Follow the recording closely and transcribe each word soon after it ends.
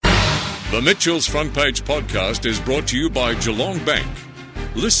The Mitchell's Front Page podcast is brought to you by Geelong Bank.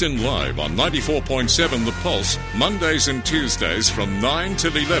 Listen live on 94.7 The Pulse, Mondays and Tuesdays from 9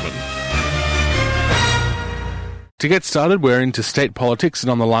 till 11. To get started, we're into state politics,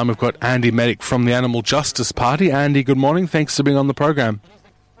 and on the line we've got Andy Meddick from the Animal Justice Party. Andy, good morning. Thanks for being on the program.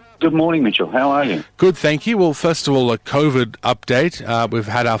 Good morning, Mitchell. How are you? Good, thank you. Well, first of all, a COVID update. We've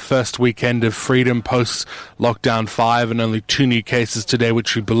had our first weekend of freedom post-lockdown 5 and only 2 new cases today,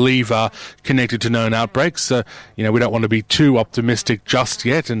 which we believe are connected to known outbreaks. So, we don't want to be too optimistic just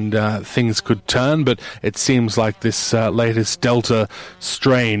yet, and things could turn, but it seems like this latest Delta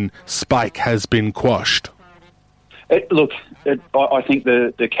strain spike has been quashed. I think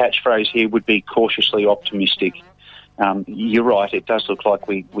the catchphrase here would be cautiously optimistic. You're right, it does look like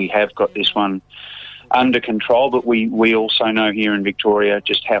we have got this one under control, but we also know here in Victoria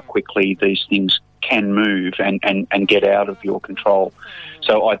just how quickly these things can move and get out of your control.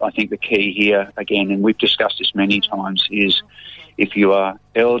 So I think the key here, again, and we've discussed this many times, is if you are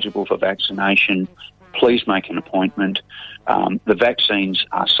eligible for vaccination, please make an appointment. The vaccines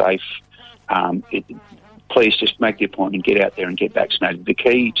are safe. Please just make the appointment, get out there and get vaccinated. The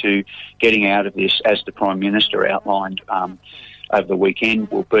key to getting out of this, as the Prime Minister outlined over the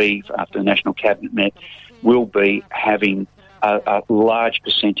weekend, will be, after the National Cabinet met, will be having a large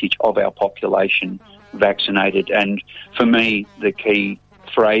percentage of our population vaccinated. And for me, the key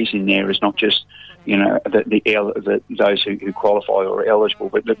phrase in there is not just, those who qualify or are eligible,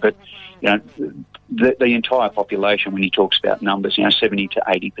 but the entire population, when he talks about numbers, 70 to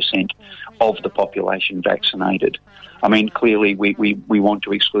 80% of the population vaccinated. I mean, clearly we want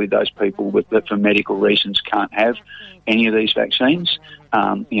to exclude those people that for medical reasons can't have any of these vaccines,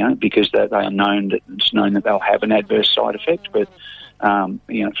 because it's known that they'll have an adverse side effect, but,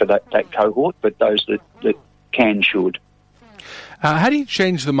 for that cohort, but those that can should. How do you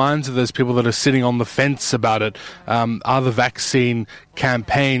change the minds of those people that are sitting on the fence about it? Are the vaccine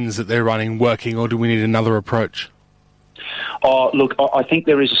campaigns that they're running working, or do we need another approach? I think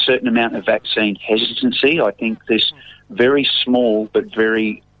there is a certain amount of vaccine hesitancy. I think this very small but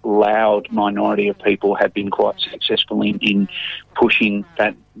very loud minority of people have been quite successful in pushing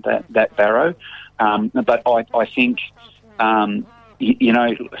that barrow. But I think,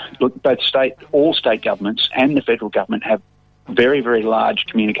 all state governments and the federal government have very, very large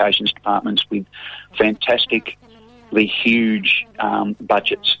communications departments with fantastically huge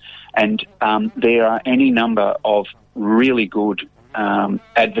budgets. And there are any number of really good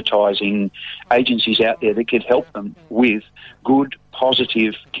advertising agencies out there that could help them with good,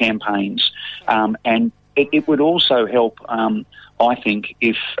 positive campaigns. And it would also help, I think,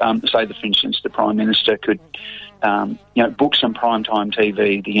 if, for instance, the Prime Minister could book some primetime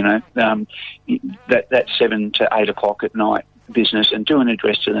TV, that 7 to 8 o'clock at night business, and do an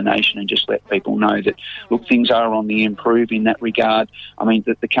address to the nation and just let people know that, look, things are on the improve in that regard. I mean,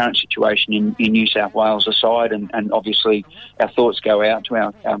 the current situation in New South Wales aside, and obviously our thoughts go out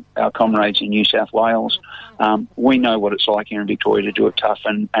to our comrades in New South Wales. We know what it's like here in Victoria to do it tough,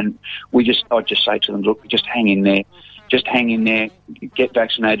 and I'd just say to them, look, just hang in there. Just hang in there, get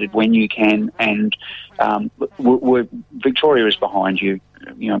vaccinated when you can, and Victoria is behind you,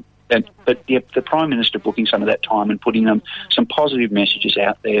 But the Prime Minister booking some of that time and putting some positive messages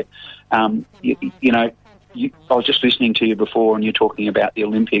out there. I was just listening to you before, and you're talking about the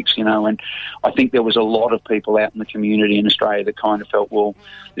Olympics, and I think there was a lot of people out in the community in Australia that kind of felt, well,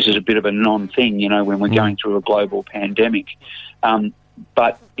 this is a bit of a non-thing, when we're going through a global pandemic.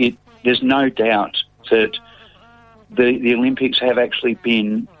 But there's no doubt that the Olympics have actually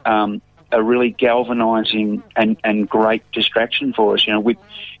been a really galvanising and great distraction for us.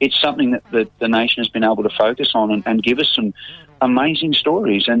 It's something that the nation has been able to focus on and give us some amazing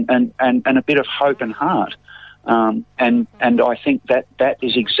stories and a bit of hope and heart. And I think that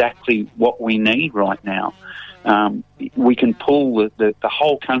is exactly what we need right now. We can pull the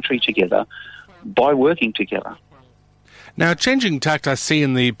whole country together by working together. Now, changing tact, I see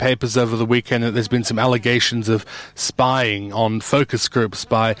in the papers over the weekend that there's been some allegations of spying on focus groups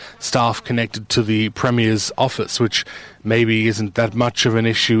by staff connected to the Premier's office, which maybe isn't that much of an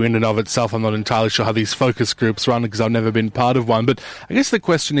issue in and of itself. I'm not entirely sure how these focus groups run because I've never been part of one. But I guess the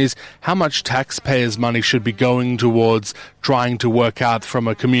question is how much taxpayers' money should be going towards trying to work out from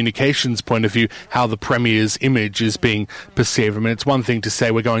a communications point of view how the Premier's image is being perceived. I mean, it's one thing to say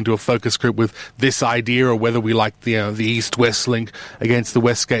we're going to a focus group with this idea or whether we like the East-West link against the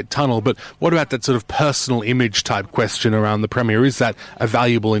Westgate Tunnel. But what about that sort of personal image type question around the Premier? Is that a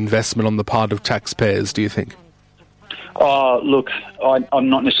valuable investment on the part of taxpayers, do you think? Look, I'm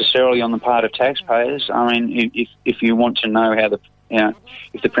not necessarily on the part of taxpayers. I mean, if you want to know how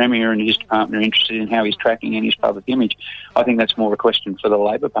if the Premier and his department are interested in how he's tracking in his public image, I think that's more a question for the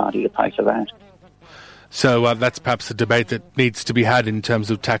Labor Party to pay for that. So that's perhaps a debate that needs to be had in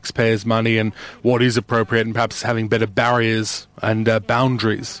terms of taxpayers' money and what is appropriate, and perhaps having better barriers and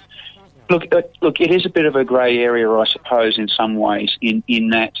boundaries. Look, it is a bit of a grey area, I suppose, in some ways, in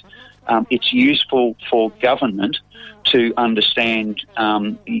that it's useful for government to understand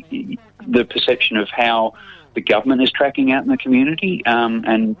the perception of how the government is tracking out in the community,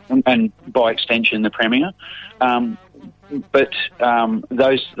 and by extension, the Premier. But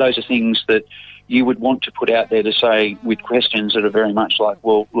those are things that you would want to put out there to say, with questions that are very much like,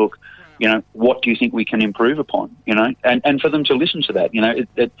 well, look, what do you think we can improve upon? And for them to listen to that,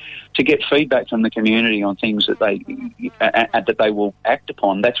 to get feedback from the community on things that they will act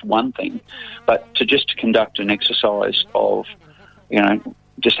upon. That's one thing, but to conduct an exercise of,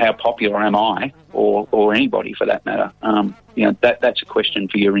 just how popular am I, or anybody for that matter. That's a question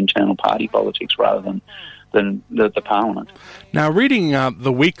for your internal party politics rather than the Parliament. Now, reading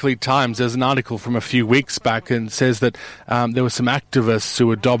the Weekly Times, there's an article from a few weeks back and says that there were some activists who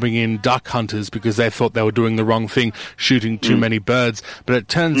were dobbing in duck hunters because they thought they were doing the wrong thing, shooting too many birds. But it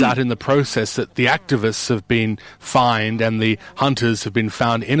turns out in the process that the activists have been fined and the hunters have been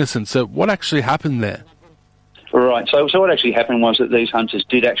found innocent. So what actually happened there? Right. So what actually happened was that these hunters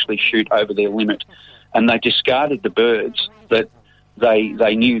did actually shoot over their limit, and they discarded the birds that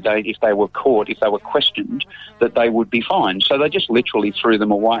they knew if they were caught, if they were questioned, that they would be fined. So they just literally threw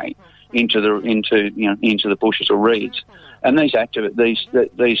them away into the bushes or reeds. And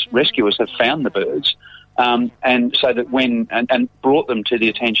these rescuers have found the birds, and so that and brought them to the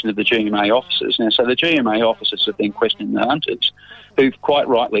attention of the GMA officers. Now, so the GMA officers have been questioning the hunters, who quite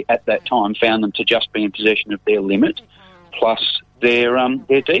rightly at that time found them to just be in possession of their limit plus their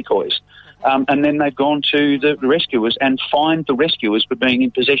decoys. And then they've gone to the rescuers and fined the rescuers for being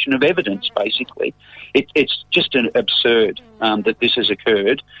in possession of evidence, basically. It's just absurd that this has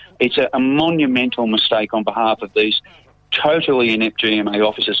occurred. It's a monumental mistake on behalf of these totally inept GMA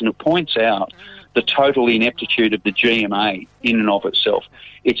officers, and it points out the total ineptitude of the GMA in and of itself.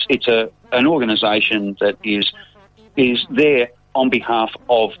 It's an organisation that is there on behalf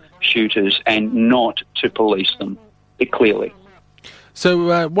of shooters and not to police them, clearly.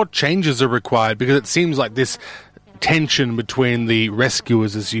 So what changes are required? Because it seems like this tension between the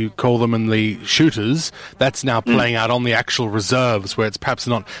rescuers, as you call them, and the shooters, that's now playing out on the actual reserves, where it's perhaps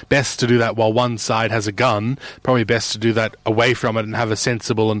not best to do that while one side has a gun, probably best to do that away from it and have a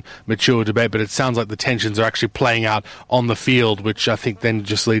sensible and mature debate. But it sounds like the tensions are actually playing out on the field, which I think then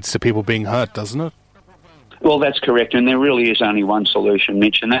just leads to people being hurt, doesn't it? Well, that's correct, and there really is only one solution,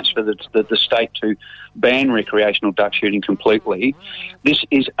 Mitch, and that's for the state to ban recreational duck shooting completely. This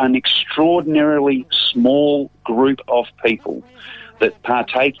is an extraordinarily small group of people that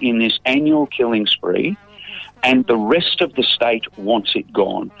partake in this annual killing spree, and the rest of the state wants it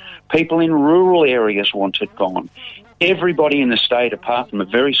gone. People in rural areas want it gone. Everybody in the state, apart from a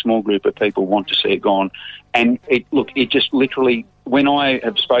very small group of people, want to see it gone. And it just literally, when I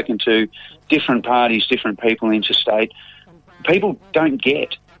have spoken to different parties, different people interstate, people don't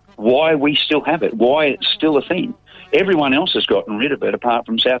get why we still have it, why it's still a thing. Everyone else has gotten rid of it apart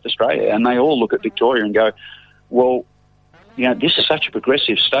from South Australia, and they all look at Victoria and go, well, this is such a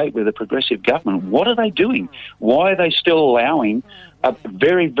progressive state with a progressive government. What are they doing? Why are they still allowing a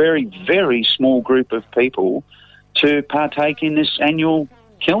very, very, very small group of people to partake in this annual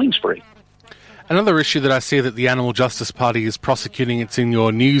killing spree? Another issue that I see that the Animal Justice Party is prosecuting, it's in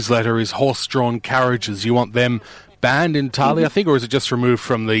your newsletter, is horse-drawn carriages. You want them banned entirely, I think, or is it just removed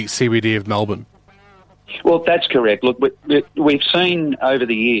from the CBD of Melbourne? Well, that's correct. Look, we've seen over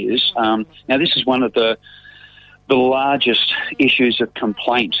the years, now this is one of the largest issues of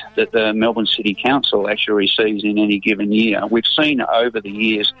complaint that the Melbourne City Council actually receives in any given year. We've seen over the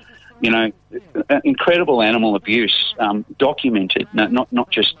years, incredible animal abuse documented, not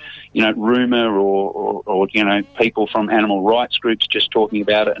just, rumour or people from animal rights groups just talking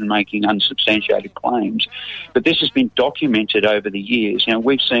about it and making unsubstantiated claims. But this has been documented over the years.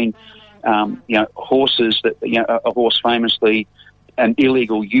 We've seen, horses that, a horse famously, an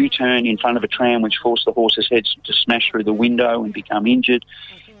illegal U-turn in front of a tram which forced the horse's head to smash through the window and become injured.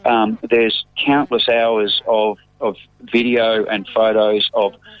 There's countless hours of video and photos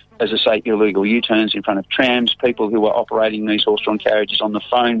of, as I say, illegal U-turns in front of trams, people who are operating these horse-drawn carriages on the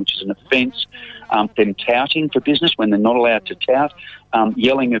phone, which is an offence, them touting for business when they're not allowed to tout,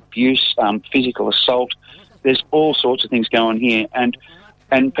 yelling abuse, physical assault. There's all sorts of things going here. And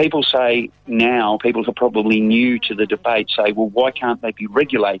And people say now, people are probably new to the debate, say, well, why can't they be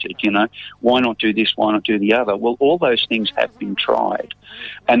regulated? Why not do this? Why not do the other? Well, all those things have been tried.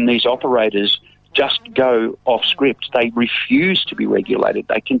 And these operators just go off script. They refuse to be regulated.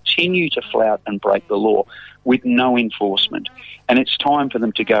 They continue to flout and break the law with no enforcement. And it's time for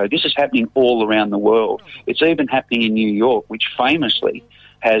them to go. This is happening all around the world. It's even happening in New York, which famously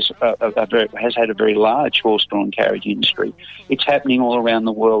has had a very large horse-drawn carriage industry. It's happening all around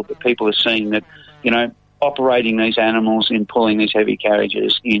the world that people are seeing that, operating these animals in pulling these heavy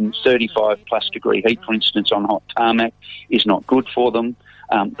carriages in 35-plus degree heat, for instance, on hot tarmac, is not good for them.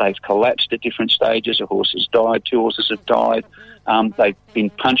 They've collapsed at different stages. A horse has died. 2 horses have died. They've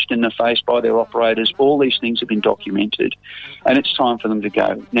been punched in the face by their operators. All these things have been documented, and it's time for them to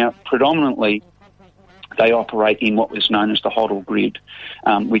go. Now, predominantly, they operate in what was known as the Hoddle Grid,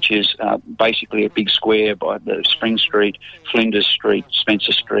 which is basically a big square by the Spring Street, Flinders Street,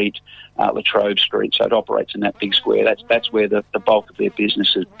 Spencer Street, Latrobe Street. So it operates in that big square. That's where the bulk of their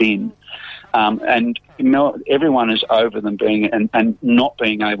business has been. And everyone is over them being and not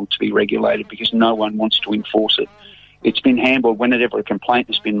being able to be regulated because no one wants to enforce it. It's been handballed. Whenever a complaint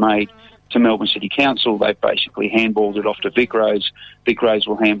has been made to Melbourne City Council, they've basically handballed it off to Vic Roads. Vic Roads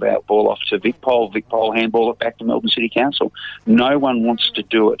will handball off to VicPol. VicPol handball it back to Melbourne City Council. No one wants to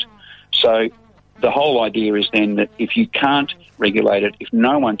do it. So the whole idea is then that if you can't regulate it, if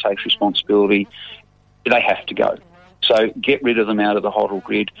no one takes responsibility, they have to go. So get rid of them out of the Hoddle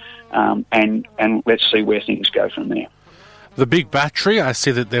Grid, and let's see where things go from there. The big battery, I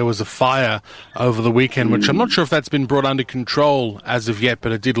see that there was a fire over the weekend, which I'm not sure if that's been brought under control as of yet,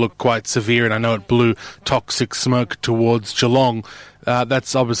 but it did look quite severe, and I know it blew toxic smoke towards Geelong.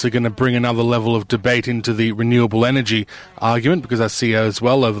 That's obviously going to bring another level of debate into the renewable energy argument, because I see as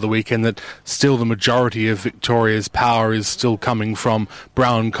well over the weekend that still the majority of Victoria's power is still coming from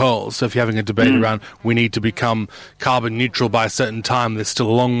brown coal. So if you're having a debate around we need to become carbon neutral by a certain time, there's still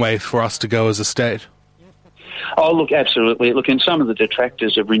a long way for us to go as a state. Oh, look, absolutely. Look, and some of the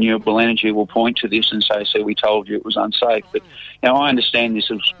detractors of renewable energy will point to this and say, we told you it was unsafe. But now I understand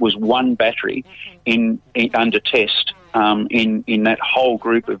this was one battery under test in that whole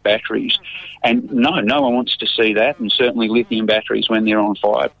group of batteries. And no one wants to see that, and certainly lithium batteries, when they're on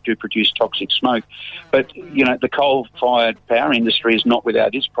fire, do produce toxic smoke. But, the coal-fired power industry is not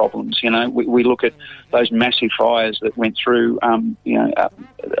without its problems. We look at those massive fires that went through,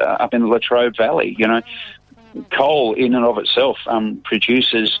 up in the Latrobe Valley. Coal in and of itself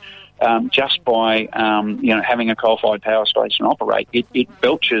produces, just by having a coal-fired power station operate, it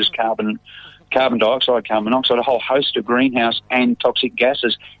belches carbon dioxide, carbon monoxide, a whole host of greenhouse and toxic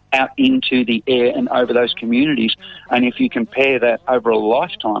gases out into the air and over those communities. And if you compare that over a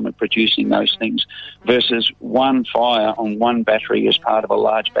lifetime of producing those things versus one fire on one battery as part of a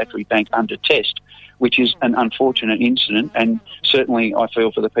large battery bank under test, which is an unfortunate incident, and certainly I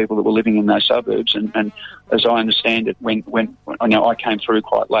feel for the people that were living in those suburbs. And as I understand it, when I came through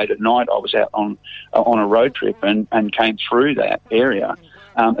quite late at night, I was out on a road trip and came through that area.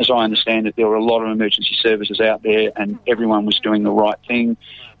 As I understand it, there were a lot of emergency services out there, and everyone was doing the right thing.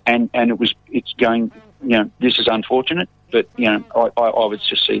 And it's going, this is unfortunate, but, I would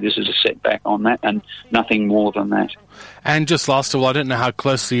just see this as a setback on that and nothing more than that. And just last of all, I don't know how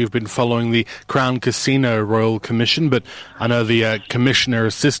closely you've been following the Crown Casino Royal Commission, but I know the Commissioner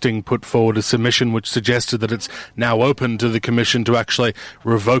assisting put forward a submission which suggested that it's now open to the Commission to actually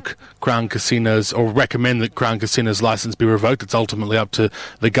revoke Crown Casinos, or recommend that Crown Casinos' licence be revoked. It's ultimately up to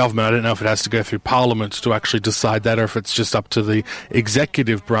the government. I don't know if it has to go through Parliament to actually decide that, or if it's just up to the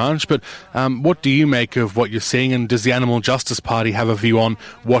executive branch. But what do you make of what you're seeing, and does the Animal Justice Party have a view on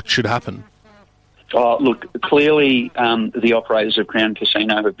what should happen? Look, clearly the operators of Crown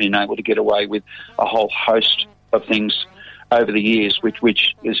Casino have been able to get away with a whole host of things over the years,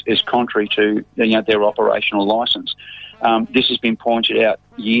 which is contrary to their operational licence. This has been pointed out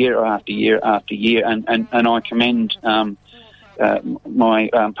year after year after year, and I commend my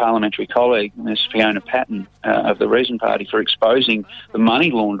parliamentary colleague, Ms Fiona Patten of the Reason Party, for exposing the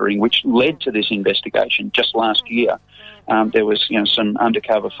money laundering which led to this investigation just last year. There was some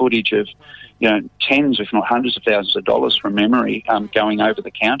undercover footage of tens, if not hundreds of thousands of dollars from memory going over the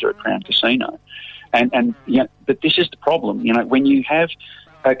counter at Crown Casino. But this is the problem. When you have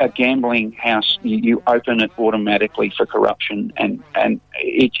a gambling house, you open it automatically for corruption, and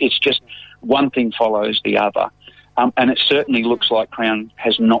it's just one thing follows the other. And it certainly looks like Crown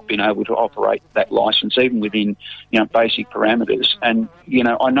has not been able to operate that licence, even within, basic parameters. And,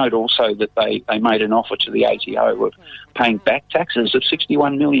 I note also that they made an offer to the ATO of paying back taxes of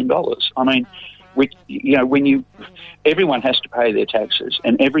 $61 million. I mean, which, everyone has to pay their taxes,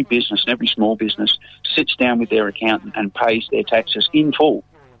 and every business and every small business sits down with their accountant and pays their taxes in full.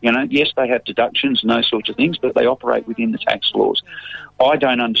 Yes, they have deductions and those sorts of things, but they operate within the tax laws. I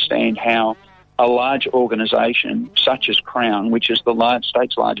don't understand how a large organisation such as Crown, which is the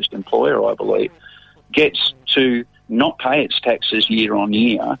state's largest employer, I believe, gets to not pay its taxes year on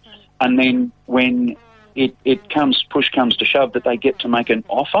year, and then when push comes to shove, that they get to make an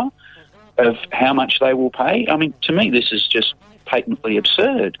offer of how much they will pay. I mean, to me, this is just patently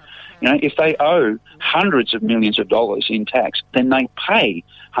absurd. If they owe hundreds of millions of dollars in tax, then they pay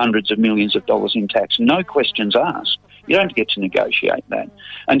hundreds of millions of dollars in tax. No questions asked. You don't get to negotiate that.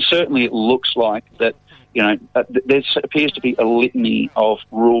 And certainly it looks like that, there appears to be a litany of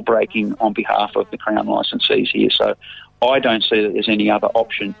rule breaking on behalf of the Crown licensees here. So I don't see that there's any other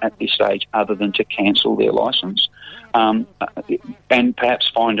option at this stage other than to cancel their licence and perhaps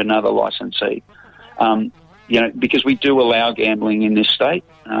find another licensee. Because we do allow gambling in this state.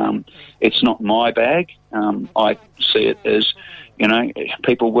 It's not my bag. I see it as,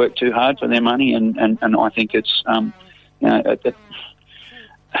 people work too hard for their money, and I think it's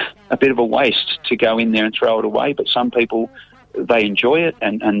a bit of a waste to go in there and throw it away. But some people, they enjoy it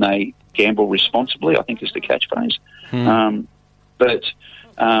and they gamble responsibly, I think is the catchphrase. But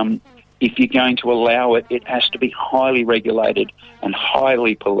if you're going to allow it, it has to be highly regulated and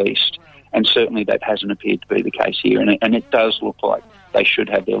highly policed. And certainly that hasn't appeared to be the case here. And it does look like they should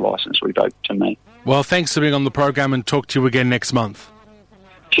have their licence revoked to me. Well, thanks for being on the program, and talk to you again next month.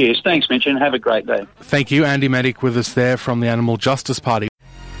 Cheers. Thanks, Mitch, and have a great day. Thank you. Andy Maddick with us there from the Animal Justice Party.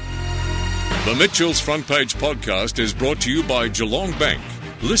 The Mitchell's Front Page podcast is brought to you by Geelong Bank.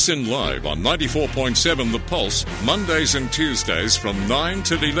 Listen live on 94.7 The Pulse, Mondays and Tuesdays from 9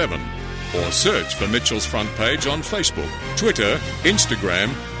 till 11. Or search for Mitchell's Front Page on Facebook, Twitter, Instagram,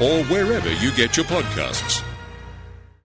 or wherever you get your podcasts.